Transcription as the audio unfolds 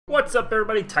What's up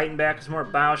everybody, Titan back with more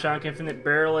BioShock Infinite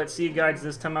barrel. Let's see guys,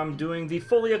 this time I'm doing the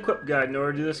fully equipped guide. In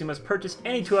order to do this, you must purchase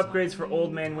any 2 upgrades for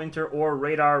Old Man Winter or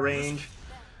Radar Range.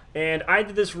 And I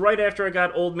did this right after I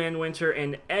got Old Man Winter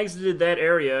and exited that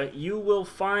area. You will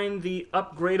find the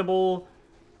upgradable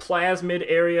plasmid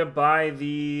area by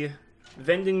the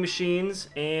vending machines,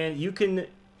 and you can,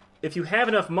 if you have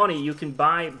enough money, you can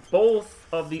buy both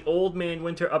of the Old Man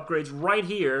Winter upgrades right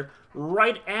here,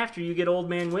 right after you get Old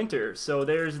Man Winter. So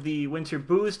there's the Winter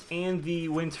Boost and the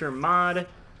Winter Mod.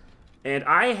 And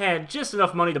I had just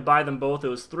enough money to buy them both. It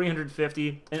was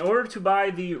 $350. In order to buy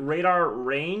the Radar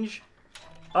Range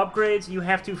upgrades, you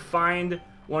have to find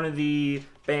one of the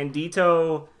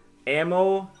Bandito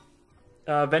ammo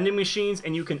vending machines,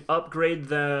 and you can upgrade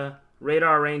the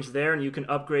Radar Range there, and you can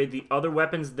upgrade the other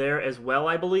weapons there as well,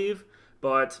 I believe.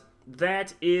 But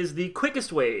that is the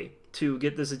quickest way to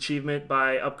get this achievement,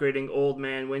 by upgrading Old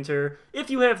Man Winter if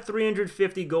you have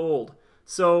 350 gold.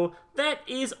 So that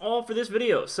is all for this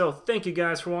video. So thank you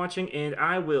guys for watching, and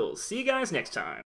I will see you guys next time.